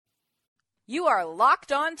You are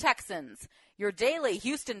Locked On Texans, your daily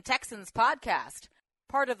Houston Texans podcast,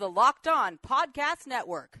 part of the Locked On Podcast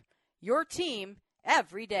Network, your team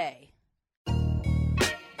every day.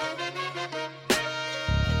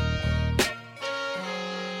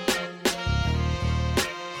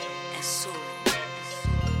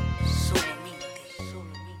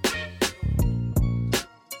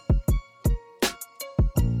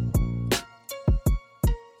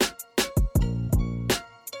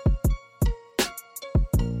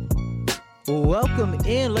 Welcome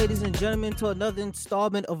in, ladies and gentlemen, to another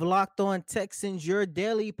installment of Locked On Texans, your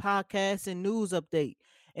daily podcast and news update.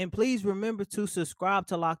 And please remember to subscribe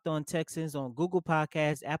to Locked On Texans on Google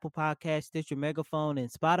Podcasts, Apple Podcasts, Stitcher Megaphone, and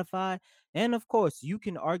Spotify. And of course, you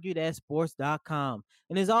can argue that sports.com.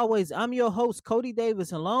 And as always, I'm your host, Cody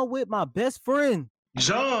Davis, along with my best friend,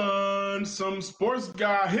 John, some sports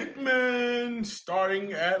guy Hickman,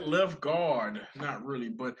 starting at left guard. Not really,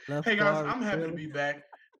 but hey guys, I'm happy to be back.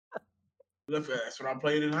 That's what I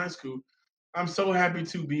played in high school. I'm so happy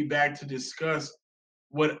to be back to discuss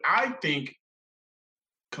what I think.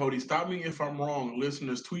 Cody, stop me if I'm wrong.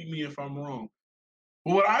 Listeners, tweet me if I'm wrong.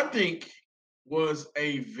 But what I think was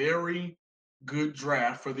a very good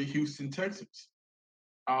draft for the Houston Texans.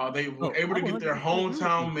 They were able to get their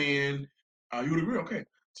hometown man. You would agree? Okay.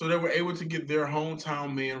 So they were able to get their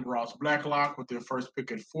hometown man, Ross Blacklock, with their first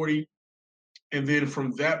pick at 40. And then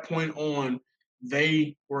from that point on,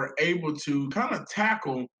 they were able to kind of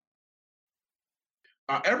tackle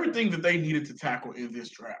everything that they needed to tackle in this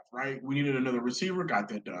draft, right? We needed another receiver, got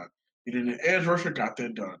that done. We needed an edge rusher, got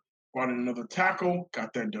that done. Brought in another tackle,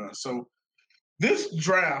 got that done. So this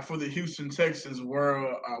draft for the Houston Texans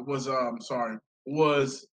was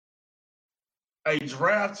a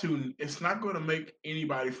draft it's not going to make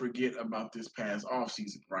anybody forget about this past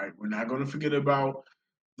offseason, right? We're not going to forget about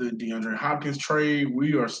the DeAndre Hopkins trade.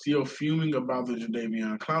 We are still fuming about the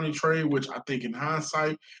Jadeveon Clowney trade, which I think in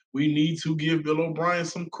hindsight, we need to give Bill O'Brien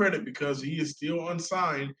some credit because he is still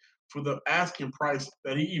unsigned for the asking price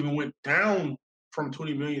that he even went down from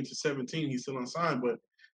 $20 million to $17 million. He's still unsigned, but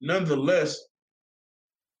nonetheless,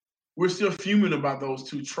 we're still fuming about those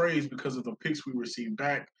two trades because of the picks we received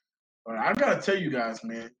back. But I got to tell you guys,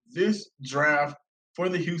 man, this draft for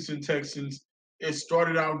the Houston Texans, it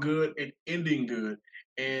started out good and ending good.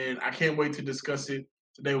 And I can't wait to discuss it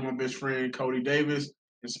today with my best friend, Cody Davis.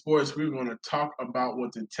 In sports, we're going to talk about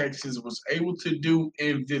what the Texans was able to do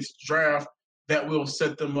in this draft that will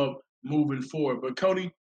set them up moving forward. But,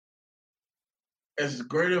 Cody, as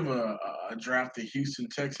great of a draft the Houston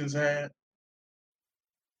Texans had,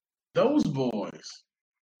 those boys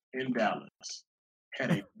in Dallas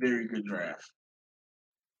had a very good draft.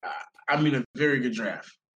 A very good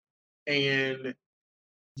draft. And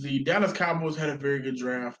the Dallas Cowboys had a very good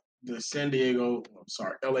draft. The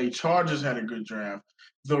LA Chargers had a good draft.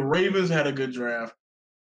 The Ravens had a good draft.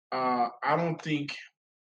 I don't think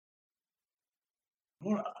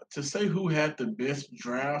to say who had the best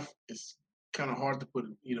draft is kind of hard to put,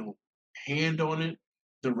 hand on it.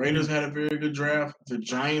 The Raiders had a very good draft. The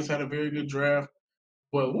Giants had a very good draft.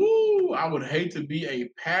 But I would hate to be a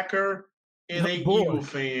Packer and Eagle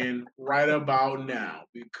fan right about now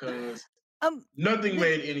because nothing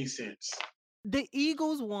made any sense. The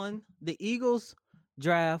Eagles won. The Eagles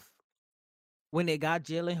draft when they got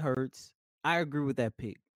Jalen Hurts. I agree with that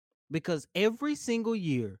pick because every single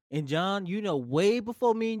year, and John, way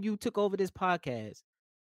before me and you took over this podcast,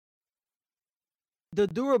 the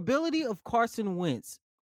durability of Carson Wentz,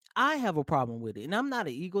 I have a problem with it. And I'm not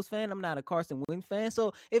an Eagles fan. I'm not a Carson Wentz fan.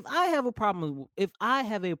 So if I have a problem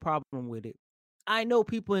with it, I know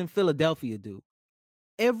people in Philadelphia do.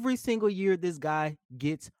 Every single year, this guy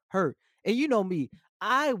gets hurt. And you know me,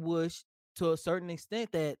 I wish to a certain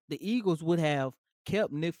extent that the Eagles would have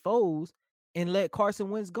kept Nick Foles and let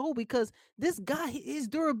Carson Wentz go because this guy, his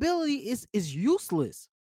durability is useless.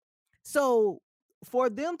 So for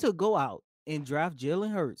them to go out and draft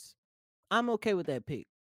Jalen Hurts, I'm okay with that pick.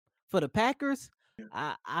 For the Packers,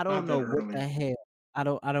 I don't know what the hell. I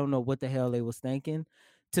don't know what the hell they was thinking.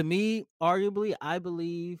 To me, arguably, I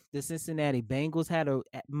believe the Cincinnati Bengals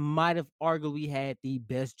might have arguably had the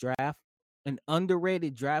best draft, an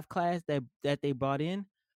underrated draft class that they brought in.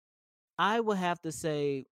 I would have to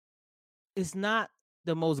say it's not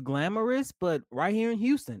the most glamorous, but right here in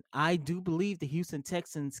Houston, I do believe the Houston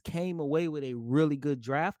Texans came away with a really good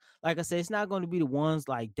draft. Like I said, it's not going to be the ones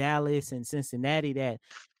like Dallas and Cincinnati that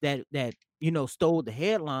stole the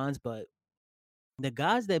headlines, but the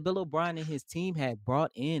guys that Bill O'Brien and his team had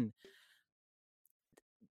brought in,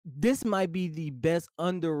 this might be the best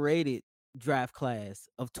underrated draft class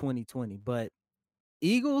of 2020. But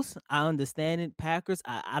Eagles, I understand it. Packers,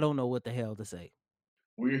 I don't know what the hell to say.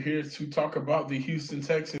 We're here to talk about the Houston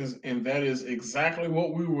Texans, and that is exactly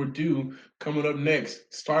what we will do coming up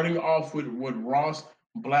next. Starting off with what Ross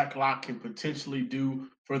Blacklock can potentially do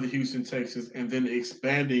for the Houston Texans, and then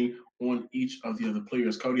expanding on each of the other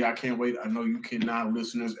players. Cody, I can't wait. I know you cannot,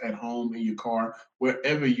 listeners at home, in your car,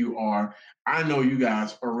 wherever you are. I know you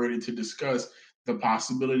guys are ready to discuss the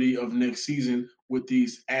possibility of next season with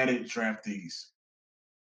these added draftees.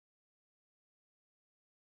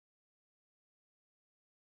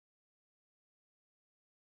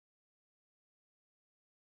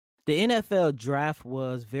 The NFL draft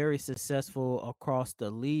was very successful across the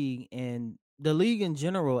league, and the league in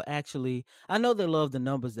general. Actually, I know they love the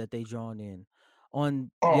numbers that they drawn in.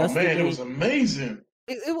 On Oh man, it yesterday, was amazing.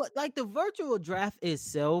 it was like the virtual draft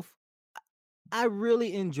itself. I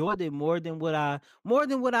really enjoyed it more than what I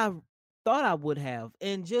thought I would have.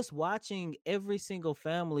 And just watching every single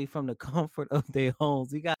family from the comfort of their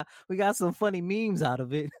homes. We got some funny memes out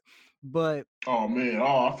of it. But Oh man,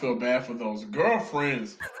 oh I feel bad for those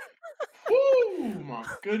girlfriends. Whoo, my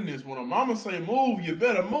goodness! When a mama say move, you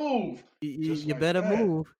better move, you, just you like better that.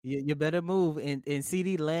 move. You better move. And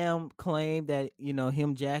CD Lamb claimed that,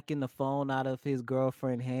 him jacking the phone out of his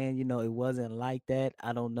girlfriend's hand, it wasn't like that.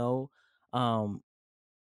 I don't know. Um,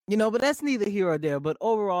 but that's neither here or there. But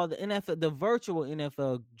overall, the virtual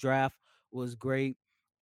NFL draft was great.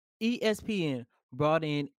 ESPN brought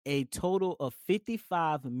in a total of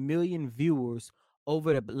 55 million viewers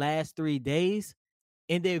over the last 3 days,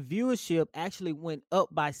 and their viewership actually went up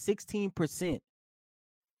by 16%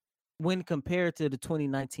 when compared to the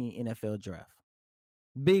 2019 NFL draft.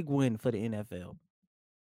 Big win for the NFL.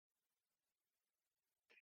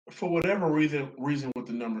 For whatever reason with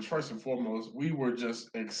the numbers, first and foremost, we were just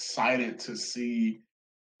excited to see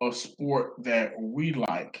a sport that we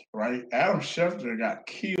like, right? Adam Schefter got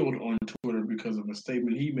killed on Twitter because of a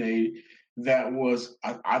statement he made that was,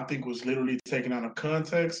 I think, was literally taken out of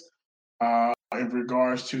context. In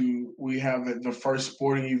regards to, we have the first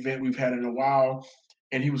sporting event we've had in a while,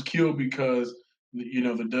 and he was killed because the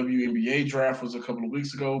WNBA draft was a couple of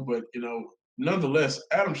weeks ago, but nonetheless,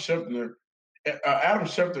 Adam Schefter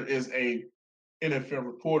is a NFL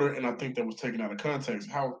reporter, and I think that was taken out of context.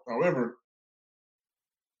 However,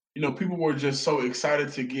 people were just so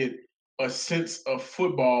excited to get a sense of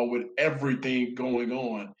football with everything going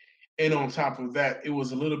on. And on top of that, it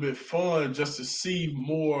was a little bit fun just to see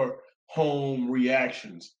more home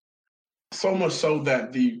reactions. So much so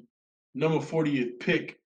that the number 40th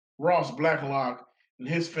pick, Ross Blacklock, and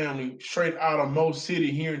his family, straight out of Mo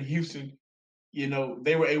City here in Houston,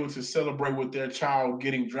 they were able to celebrate with their child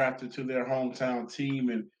getting drafted to their hometown team.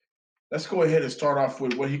 And let's go ahead and start off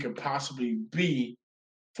with what he could possibly be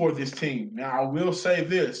for this team. Now, I will say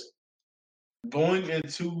this: going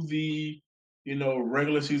into the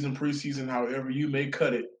regular season, preseason, however you may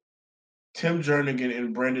cut it, Tim Jernigan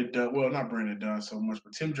and Brandon Dunn, well, not Brandon Dunn so much,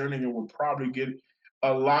 but Tim Jernigan will probably get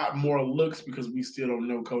a lot more looks because we still don't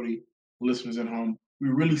know, Cody, listeners at home. We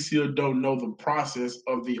really still don't know the process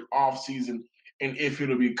of the offseason and if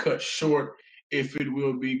it'll be cut short, if it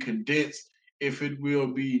will be condensed, if it will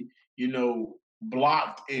be,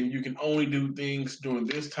 blocked and you can only do things during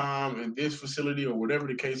this time and this facility or whatever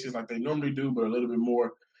the case is, like they normally do, but a little bit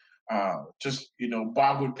more just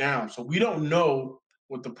boggled down. So we don't know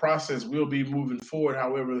what the process will be moving forward.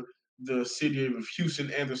 However, the city of Houston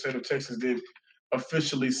and the state of Texas did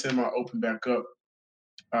officially semi-open back up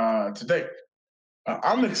today.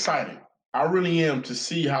 I'm excited. I really am to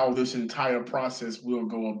see how this entire process will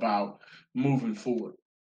go about moving forward.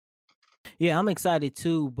 Yeah, I'm excited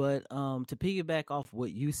too. But to piggyback off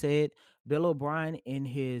what you said, Bill O'Brien in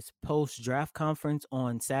his post draft conference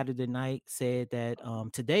on Saturday night said that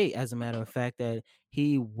today, as a matter of fact, that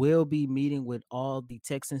he will be meeting with all the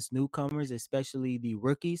Texans newcomers, especially the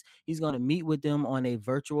rookies. He's going to meet with them on a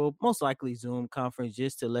virtual, most likely Zoom conference,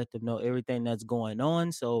 just to let them know everything that's going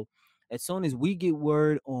on. So as soon as we get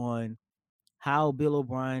word on how Bill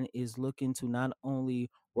O'Brien is looking to not only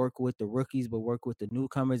work with the rookies, but work with the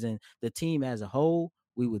newcomers and the team as a whole,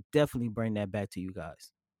 we would definitely bring that back to you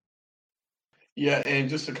guys. Yeah, and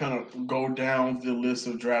just to kind of go down the list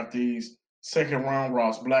of draftees, second round,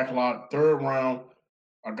 Ross Blacklock, third round,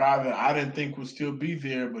 a guy that I didn't think would still be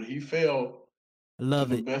there, but he fell to Love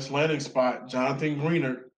the it. best landing spot, Jonathan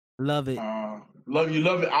Greenard. Love it. Love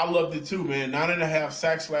it. I loved it too, man. 9.5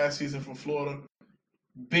 sacks last season for Florida.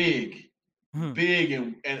 Big, Hmm. big,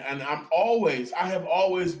 and I have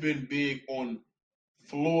always been big on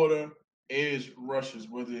Florida edge rushers,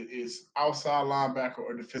 whether it's outside linebacker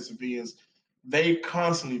or defensive ends. They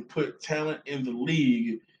constantly put talent in the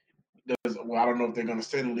league I don't know if they're going to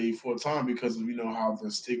stay in the league full time because we know how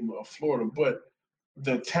the stigma of Florida. But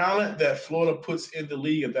the talent that Florida puts in the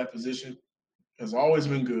league at that position has always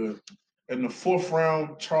been good. In the 4th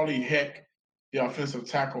round, Charlie Heck, the offensive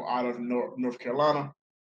tackle out of North Carolina.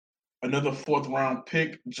 Another 4th round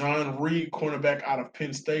pick, John Reed, cornerback out of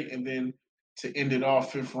Penn State. And then to end it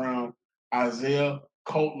off, 5th round, Isaiah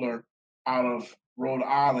Coulter out of Rhode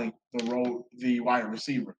Island, the wide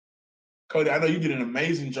receiver. Cody, I know you did an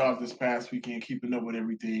amazing job this past weekend keeping up with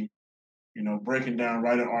everything, breaking down,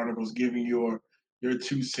 writing articles, giving your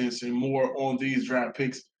 2 cents and more on these draft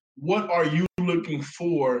picks. What are you looking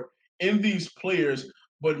for in these players?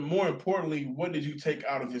 But more importantly, what did you take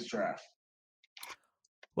out of this draft?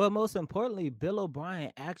 Well, most importantly, Bill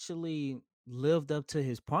O'Brien actually lived up to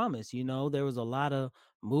his promise. There was a lot of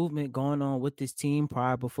movement going on with this team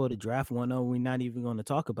prior before the draft. One we're not even going to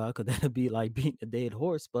talk about because that'd be like beating a dead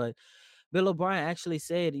horse. But Bill O'Brien actually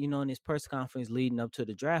said, in his press conference leading up to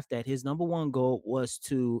the draft, that his number one goal was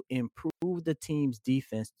to improve the team's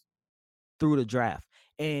defense through the draft.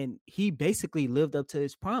 And he basically lived up to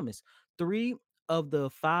his promise. 3 of the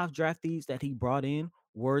 5 draftees that he brought in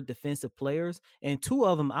were defensive players, and 2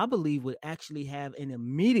 of them, I believe, would actually have an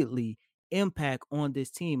immediately impact on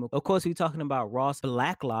this team. Of course, we're talking about Ross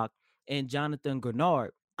Blacklock and Jonathan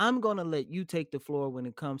Grenard. I'm going to let you take the floor when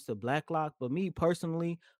it comes to Blacklock, but me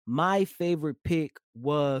personally, my favorite pick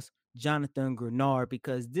was Jonathan Grenard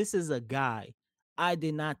because this is a guy I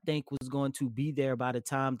did not think was going to be there by the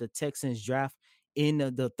time the Texans draft in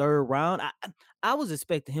the 3rd round. I was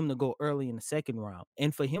expecting him to go early in the 2nd round,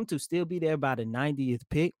 and for him to still be there by the 90th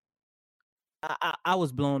pick, I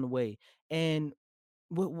was blown away. And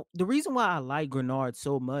the reason why I like Grenard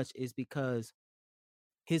so much is because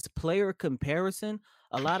his player comparison,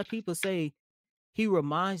 a lot of people say he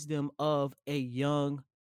reminds them of a young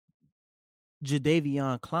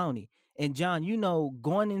Jadeveon Clowney. And John,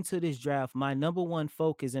 going into this draft, my number one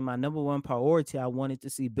focus and my number one priority, I wanted to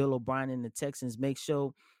see Bill O'Brien and the Texans make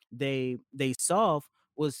sure they solve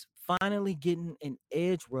was finally getting an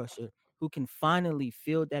edge rusher who can finally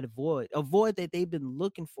fill that void, a void that they've been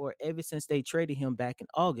looking for ever since they traded him back in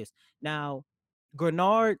August. Now,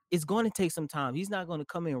 Grenard is going to take some time. He's not going to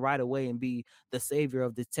come in right away and be the savior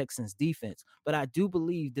of the Texans defense. But I do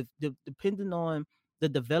believe depending on the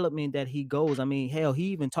development that he goes. I mean, hell, he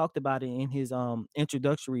even talked about it in his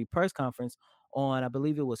introductory press conference on, I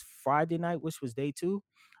believe it was Friday night, which was day 2.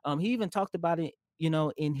 He even talked about it,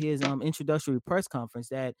 in his introductory press conference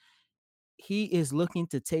that he is looking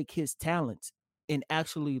to take his talents and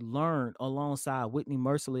actually learn alongside Whitney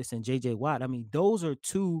Merciless and JJ Watt. I mean, those are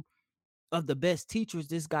 2 of the best teachers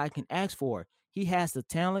this guy can ask for. He has the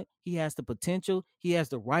talent, he has the potential, he has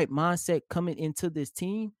the right mindset coming into this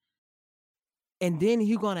team. And then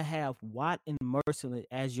you're going to have Watt and Merciless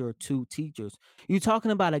as your 2 teachers. You're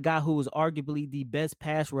talking about a guy who was arguably the best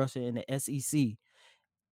pass rusher in the SEC.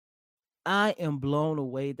 I am blown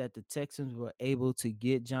away that the Texans were able to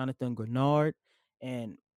get Jonathan Grenard.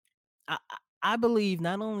 And I believe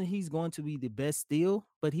not only he's going to be the best steal,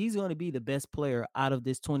 but he's going to be the best player out of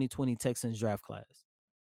this 2020 Texans draft class.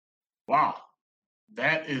 Wow.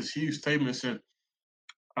 That is huge statements. And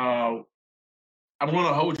I'm going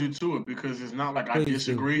to hold you to it because it's not like I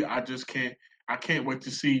disagree. I can't wait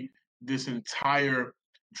to see this entire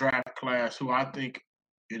draft class who I think,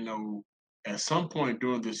 at some point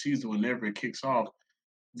during the season, whenever it kicks off,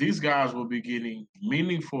 these guys will be getting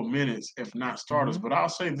meaningful minutes, if not starters. Mm-hmm. But I'll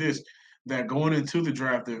say this, that going into the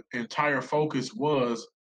draft, the entire focus was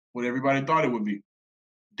what everybody thought it would be,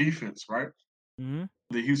 defense, right? Mm-hmm.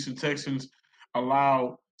 The Houston Texans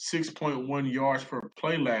allowed 6.1 yards per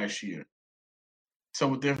play last year. So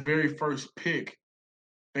with their very first pick,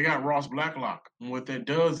 they got Ross Blacklock. And what that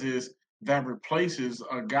does is that replaces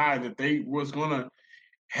a guy that they was going to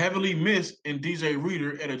heavily miss in DJ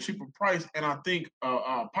Reader at a cheaper price, and I think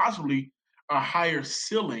possibly a higher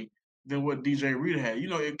ceiling than what DJ Reader had.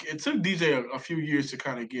 It took DJ a few years to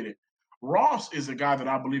kind of get it. Ross is a guy that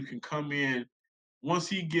I believe can come in once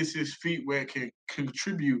he gets his feet wet, can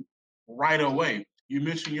contribute right away. You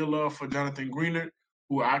mentioned your love for Jonathan Greenard,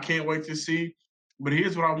 who I can't wait to see. But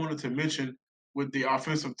here's what I wanted to mention with the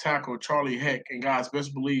offensive tackle, Charlie Heck. And guys,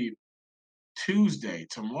 best believe Tuesday,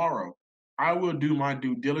 tomorrow, I will do my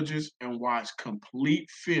due diligence and watch complete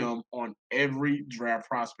film on every draft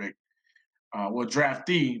prospect,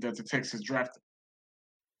 draftee that the Texans drafted.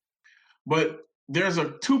 But there's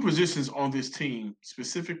 2 positions on this team,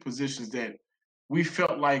 specific positions that we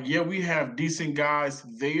felt like, yeah, we have decent guys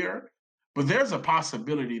there, but there's a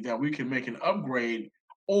possibility that we can make an upgrade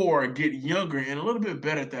or get younger and a little bit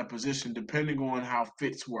better at that position depending on how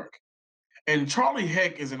fits work. And Charlie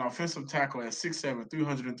Heck is an offensive tackle at 6'7",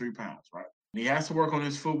 303 pounds, right? He has to work on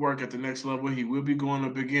his footwork at the next level. He will be going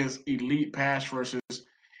up against elite pass rushers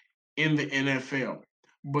in the NFL.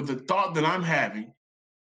 But the thought that I'm having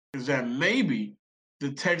is that maybe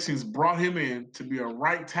the Texans brought him in to be a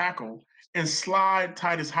right tackle and slide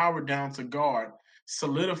Titus Howard down to guard,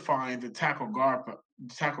 solidifying the tackle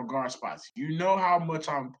guard spots. You know how much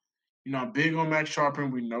I'm big on Max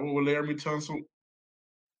Sharpen. We know what Laremy Tunsil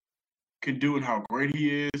can do and how great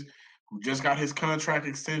he is. Who just got his contract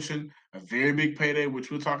extension, a very big payday,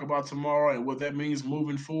 which we'll talk about tomorrow, and what that means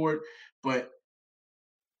moving forward. But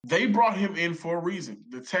they brought him in for a reason.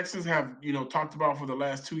 The Texans have, talked about for the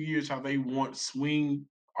last 2 years how they want swing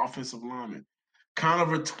offensive linemen, kind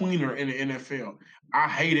of a tweener in the NFL. I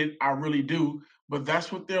hate it, I really do, but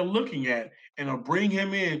that's what they're looking at. And to bring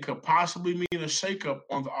him in could possibly mean a shakeup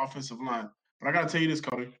on the offensive line. But I got to tell you this,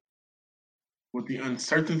 Cody, with the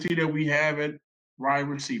uncertainty that we have at wide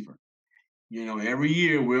receiver, every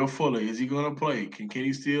year, Will Fuller, is he going to play? Can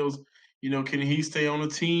Kenny Stills, can he stay on the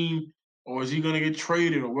team? Or is he going to get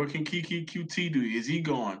traded? Or what can Kiki QT do? Is he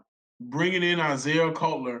gone? Bringing in Isaiah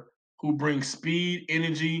Cutler, who brings speed,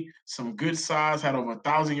 energy, some good size, had over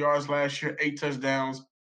 1,000 yards last year, 8 touchdowns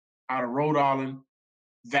out of Rhode Island.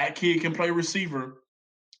 That kid can play receiver.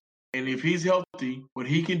 And if he's healthy, what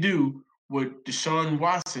he can do with Deshaun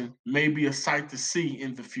Watson may be a sight to see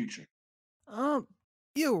in the future.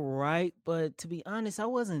 You're right, but to be honest, I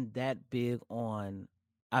wasn't that big on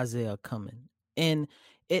Isaiah coming. And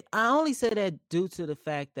I only say that due to the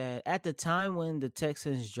fact that at the time when the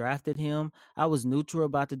Texans drafted him, I was neutral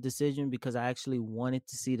about the decision because I actually wanted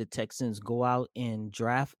to see the Texans go out and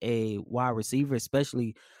draft a wide receiver,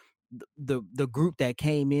 especially the group that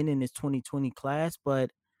came in this 2020 class.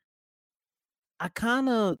 But I kind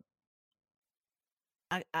of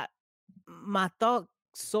I my thought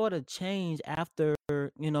sort of changed after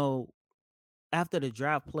after the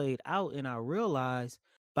draft played out, and I realized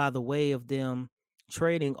by the way of them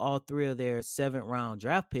trading all 3 of their 7th-round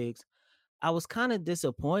draft picks, I was kind of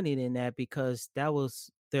disappointed in that because that was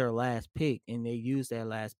their last pick and they used that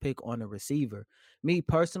last pick on a receiver. Me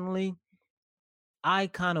personally, I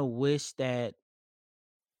kind of wish that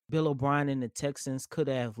Bill O'Brien and the Texans could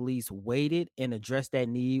have at least waited and addressed that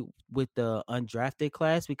need with the undrafted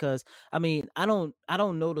class because I mean, I don't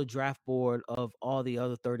know the draft board of all the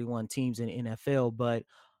other 31 teams in the NFL, but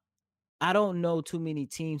I don't know too many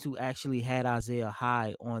teams who actually had Isaiah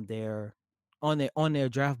High on their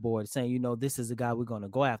draft board saying, this is the guy we're going to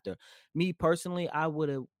go after. Me personally, I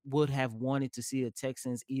would have wanted to see the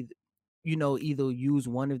Texans either use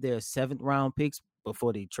one of their 7th-round picks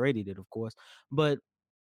before they traded it, of course, but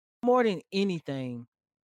more than anything,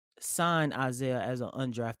 sign Isaiah as an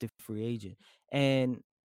undrafted free agent. And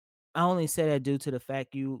I only say that due to the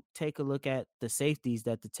fact you take a look at the safeties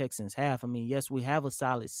that the Texans have. I mean, yes, we have a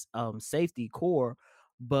solid safety core,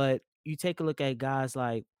 but you take a look at guys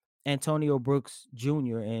like Antonio Brooks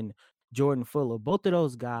Jr. and Jordan Fuller. Both of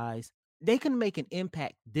those guys, they can make an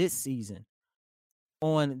impact this season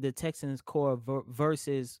on the Texans core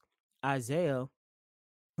versus Isaiah.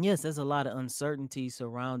 Yes, there's a lot of uncertainty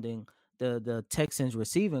surrounding the Texans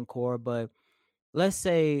receiving core, but let's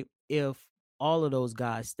say if all of those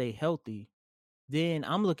guys stay healthy, then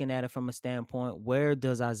I'm looking at it from a standpoint, where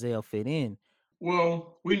does Isaiah fit in?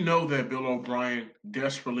 Well, we know that Bill O'Brien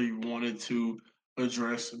desperately wanted to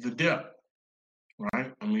address the depth,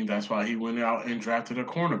 right? I mean, that's why he went out and drafted a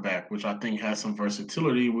cornerback, which I think has some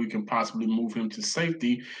versatility. We can possibly move him to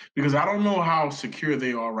safety because I don't know how secure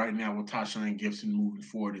they are right now with Tashawn Gibson moving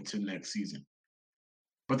forward into next season.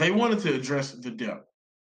 But they wanted to address the depth.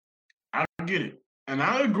 I get it. And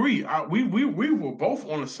I agree. We were both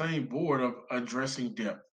on the same board of addressing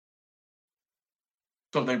depth.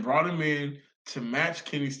 So they brought him in to match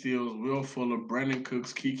Kenny Stills, Will Fuller, Brandon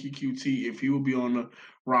Cooks, Kiki QT, if he will be on the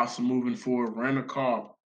roster moving forward, Randall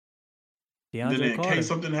Cobb. DeAndre Then in Carter. case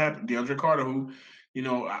something happened, DeAndre Carter, who,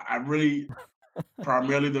 I really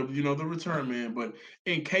primarily the return man, but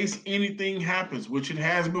in case anything happens, which it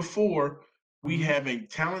has before, we have a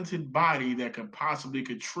talented body that could possibly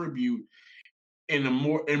contribute in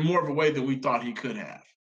more of a way than we thought he could have.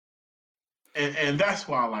 And that's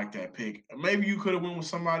why I like that pick. Maybe you could have went with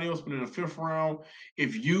somebody else, but in the 5th round,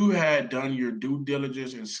 if you had done your due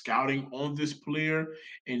diligence and scouting on this player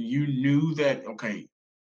and you knew that, okay,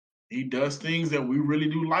 he does things that we really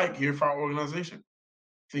do like here for our organization,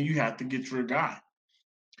 then you have to get your guy.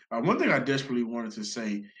 One thing I desperately wanted to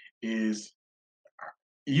say is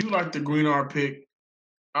you like the Greenard pick.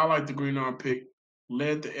 I like the Greenard pick.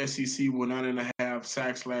 Led the SEC with 9.5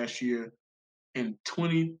 sacks last year. In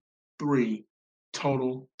 23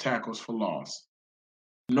 total tackles for loss.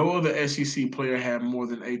 No other SEC player had more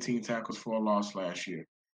than 18 tackles for a loss last year.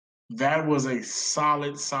 That was a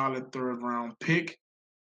solid third round pick.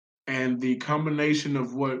 And the combination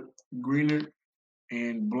of what Greener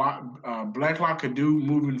and Blacklock could do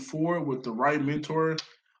moving forward with the right mentor,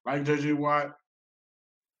 like JJ Watt,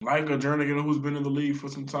 like a Jernigan who's been in the league for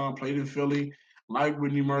some time, played in Philly, like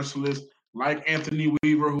Whitney Merciless, like Anthony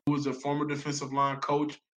Weaver, who was a former defensive line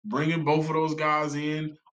coach, bringing both of those guys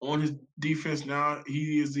in on his defense now.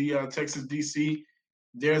 He is the Texas DC.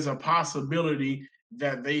 There's a possibility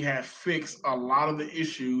that they have fixed a lot of the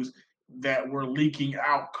issues that were leaking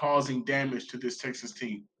out, causing damage to this Texas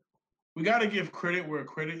team. We got to give credit where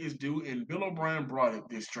credit is due, and Bill O'Brien brought it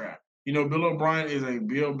this draft. You know, Bill O'Brien is a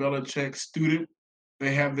Bill Belichick student.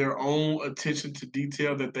 They have their own attention to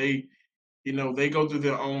detail that they go through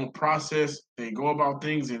their own process. They go about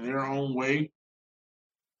things in their own way.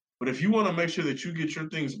 But if you want to make sure that you get your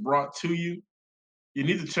things brought to you, you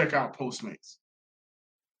need to check out Postmates.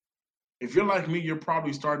 If you're like me, you're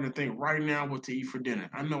probably starting to think right now what to eat for dinner.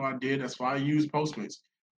 I know I did. That's why I use Postmates.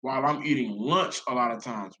 While I'm eating lunch a lot of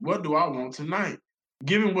times, what do I want tonight?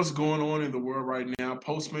 Given what's going on in the world right now,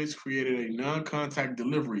 Postmates created a non-contact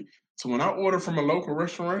delivery. So when I order from a local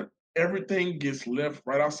restaurant, everything gets left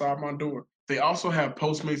right outside my door. They also have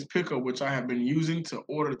Postmates Pickup, which I have been using to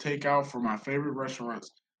order takeout for my favorite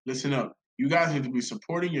restaurants. Listen up. You guys need to be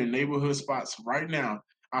supporting your neighborhood spots right now.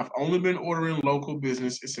 I've only been ordering local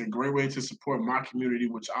business. It's a great way to support my community,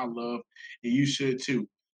 which I love, and you should too.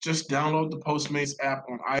 Just download the Postmates app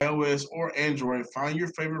on iOS or Android, find your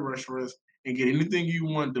favorite restaurants, and get anything you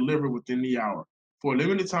want delivered within the hour. For a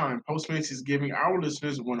limited time, Postmates is giving our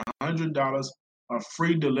listeners $100 of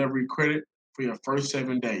free delivery credit for your first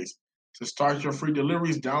 7 days. To start your free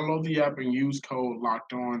deliveries, download the app and use code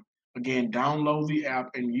Locked On. Again, download the app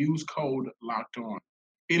and use code Locked On.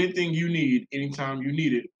 Anything you need, anytime you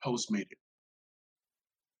need it, Postmate it.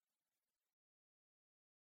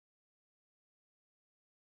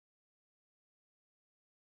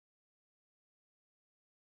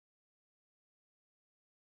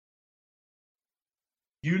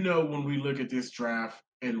 You know, when we look at this draft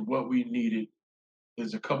and what we needed,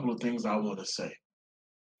 there's a couple of things I want to say.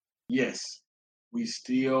 Yes, we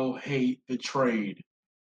still hate the trade.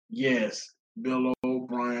 Yes, Bill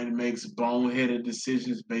O'Brien makes boneheaded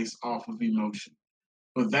decisions based off of emotion.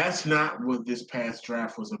 But that's not what this past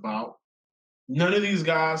draft was about. None of these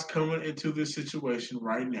guys coming into this situation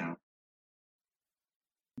right now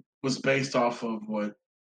was based off of what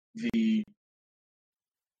the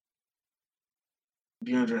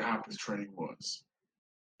DeAndre Hopkins trade was.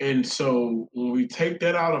 And so when we take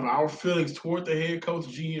that out of our feelings toward the head coach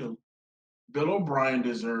GM, Bill O'Brien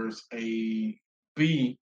deserves a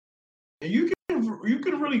B. And you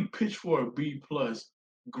can really pitch for a B plus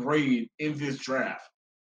grade in this draft.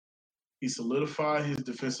 He solidified his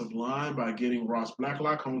defensive line by getting Ross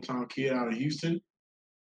Blacklock, hometown kid out of Houston.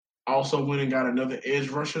 Also went and got another edge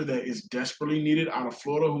rusher that is desperately needed out of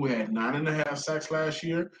Florida, who had 9.5 sacks last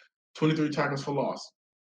year, 23 tackles for loss.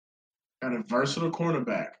 Got a versatile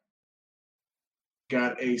cornerback.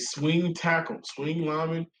 Got a swing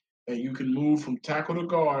lineman that you can move from tackle to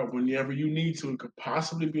guard whenever you need to and could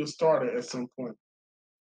possibly be a starter at some point.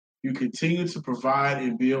 You continue to provide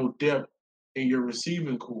and build depth in your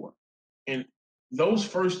receiving core. And those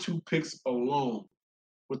first 2 picks alone,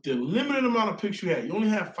 with the limited amount of picks you had, you only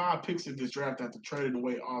have 5 picks in this draft after trading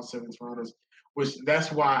away all 7th rounders, which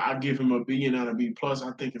that's why I give him a B and not a B plus.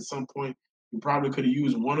 I think at some point you probably could have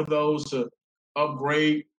used one of those to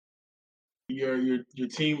upgrade your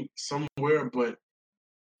team somewhere, but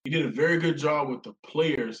he did a very good job with the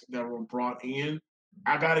players that were brought in.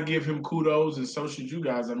 I got to give him kudos, and so should you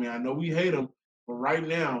guys. I mean, I know we hate him, but right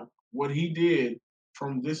now, what he did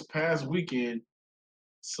from this past weekend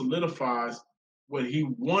solidifies what he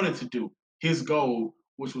wanted to do, his goal,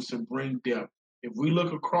 which was to bring depth. If we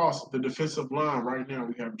look across the defensive line right now,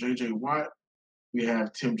 we have J.J. Watt, we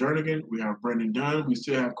have Tim Jernigan, we have Brendan Dunn, we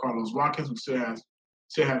still have Carlos Watkins, we still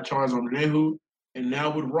have Charles Omenihu, and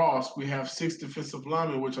now with Ross, we have 6 defensive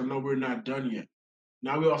linemen, which I know we're not done yet.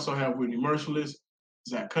 Now we also have Whitney Merciless,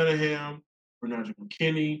 Zach Cunningham, Bernard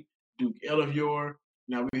McKinney, Duke Elavior.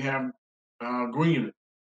 Now we have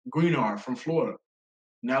Greenard from Florida.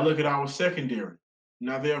 Now look at our secondary.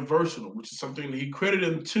 Now they're versatile, which is something that he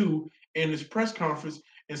credited them to in his press conference.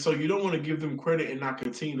 And so you don't want to give them credit and not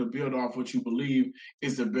continue to build off what you believe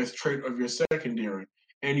is the best trait of your secondary.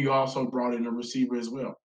 And you also brought in a receiver as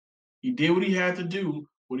well. He did what he had to do,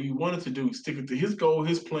 what he wanted to do, sticking to his goal,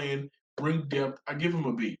 his plan, bring depth. I give him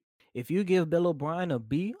a B. If you give Bill O'Brien a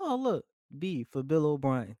B, oh look, B for Bill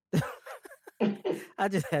O'Brien. I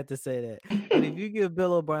just had to say that. But if you give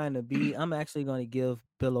Bill O'Brien a B, I'm actually going to give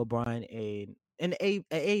Bill O'Brien an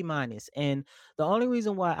A minus. And the only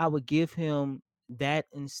reason why I would give him that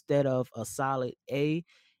instead of a solid A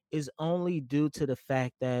is only due to the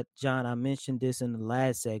fact that, John, I mentioned this in the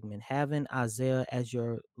last segment, having Isaiah as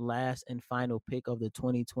your last and final pick of the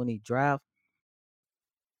 2020 draft,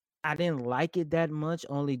 I didn't like it that much,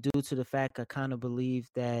 only due to the fact I kind of believe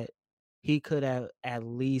that he could have at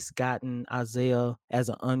least gotten Isaiah as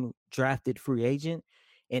an undrafted free agent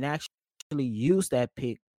and actually used that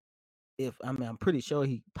pick. I'm pretty sure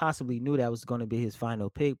he possibly knew that was going to be his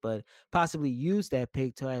final pick, but possibly used that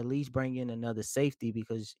pick to at least bring in another safety,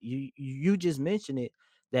 because you just mentioned it,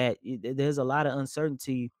 that there's a lot of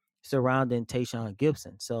uncertainty surrounding Tayshaun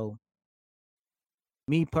Gibson. So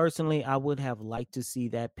me personally, I would have liked to see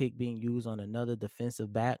that pick being used on another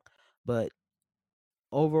defensive back, but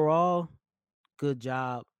overall, good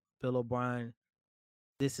job, Bill O'Brien.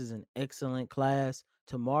 This is an excellent class.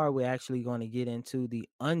 Tomorrow, we're actually going to get into the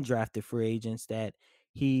undrafted free agents that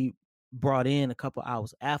he brought in a couple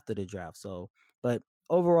hours after the draft. So, but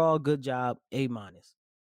overall, good job, A minus.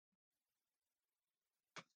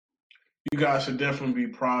 You guys should definitely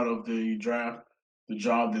be proud of the draft, the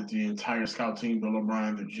job that the entire scout team, Bill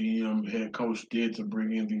O'Brien, the GM, head coach, did to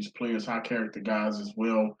bring in these players, high character guys as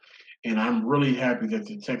well. And I'm really happy that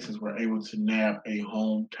the Texans were able to nab a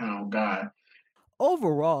hometown guy.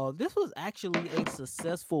 Overall, this was actually a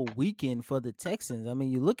successful weekend for the Texans. I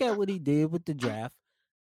mean, you look at what he did with the draft.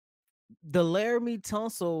 The Laramie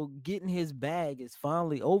Tunsil getting his bag is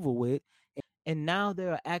finally over with. And now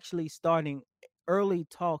they're actually starting early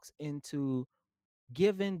talks into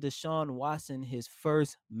giving Deshaun Watson his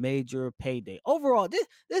first major payday. Overall,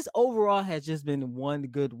 this overall has just been one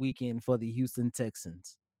good weekend for the Houston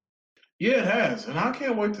Texans. Yeah, it has. And I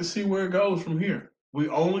can't wait to see where it goes from here. We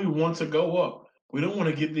only want to go up. We don't want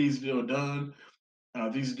to get these deals done.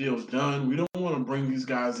 We don't want to bring these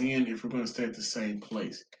guys in if we're going to stay at the same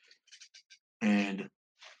place. And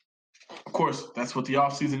of course, that's what the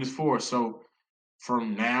offseason is for. So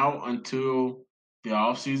from now until the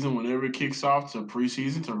offseason, whenever it kicks off to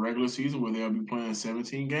preseason, to regular season, where they'll be playing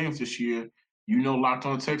 17 games this year, Locked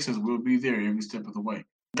On Texans will be there every step of the way.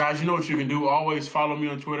 Guys, you know what you can do. Always follow me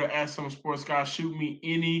on Twitter, @SumSportsGuy. Shoot me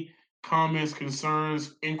any comments,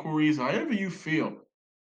 concerns, inquiries, however you feel.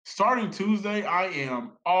 Starting Tuesday, I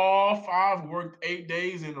am off. I've worked 8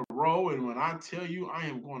 days in a row, and when I tell you I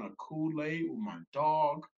am going to Kool-Aid with my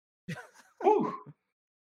dog, whew,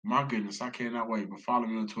 my goodness, I cannot wait. But follow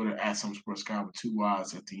me on Twitter, @SumSportsGuy with 2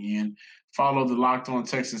 Y's at the end. Follow the Locked On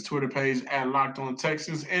Texans Twitter page,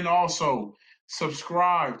 @LockedOnTexans, and also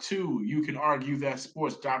subscribe to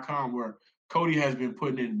YouCanArgueThatSports.com, where Cody has been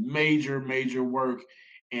putting in major work.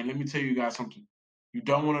 And let me tell you guys something. You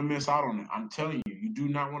don't want to miss out on it. I'm telling you, you do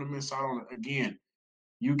not want to miss out on it. Again,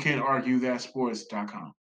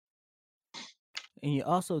 YouCanArgueThatSports.com. And you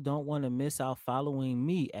also don't want to miss out following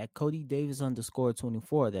me at Cody Davis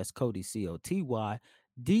 _24. That's Cody COTY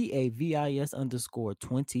DAVIS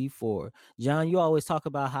 _24. John, you always talk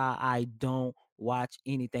about how I don't watch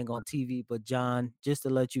anything on TV, but John, just to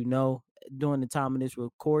let you know, during the time of this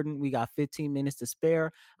recording, we got 15 minutes to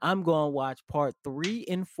spare. I'm going to watch part 3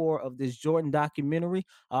 and 4 of this Jordan documentary.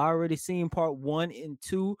 I already seen part 1 and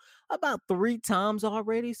 2 about 3 times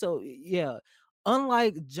already. So yeah,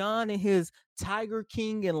 unlike John and his Tiger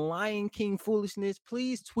King and Lion King foolishness,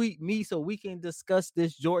 please tweet me so we can discuss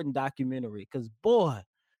this Jordan documentary. Because boy,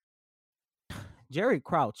 Jerry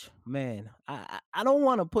Crouch, man, I don't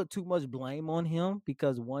want to put too much blame on him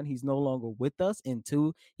because 1, he's no longer with us, and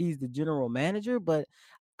 2, he's the general manager. But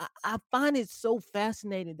I find it so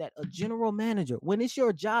fascinating that a general manager, when it's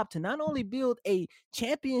your job to not only build a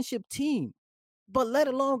championship team, but let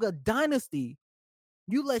alone a dynasty,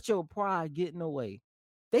 you let your pride get in the way.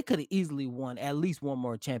 They could have easily won at least one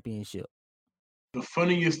more championship. The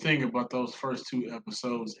funniest thing about those first 2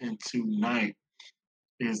 episodes and tonight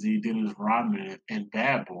is the Dennis Rodman and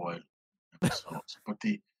Bad Boy episodes. But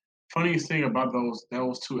the funniest thing about those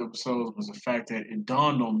 2 episodes was the fact that it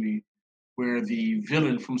dawned on me where the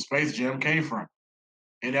villain from Space Jam came from.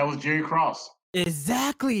 And that was Jerry Krause.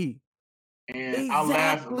 Exactly. And I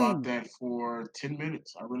laughed about that for 10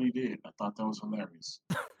 minutes. I really did. I thought that was hilarious.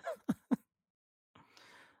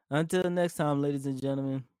 Until next time, ladies and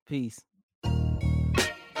gentlemen, peace.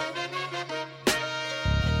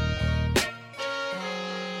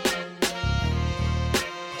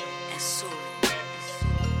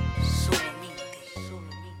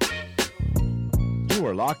 You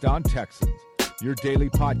are Locked On Texans, your daily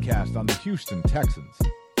podcast on the Houston Texans,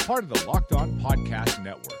 part of the Locked On Podcast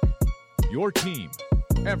Network. Your team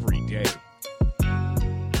every day.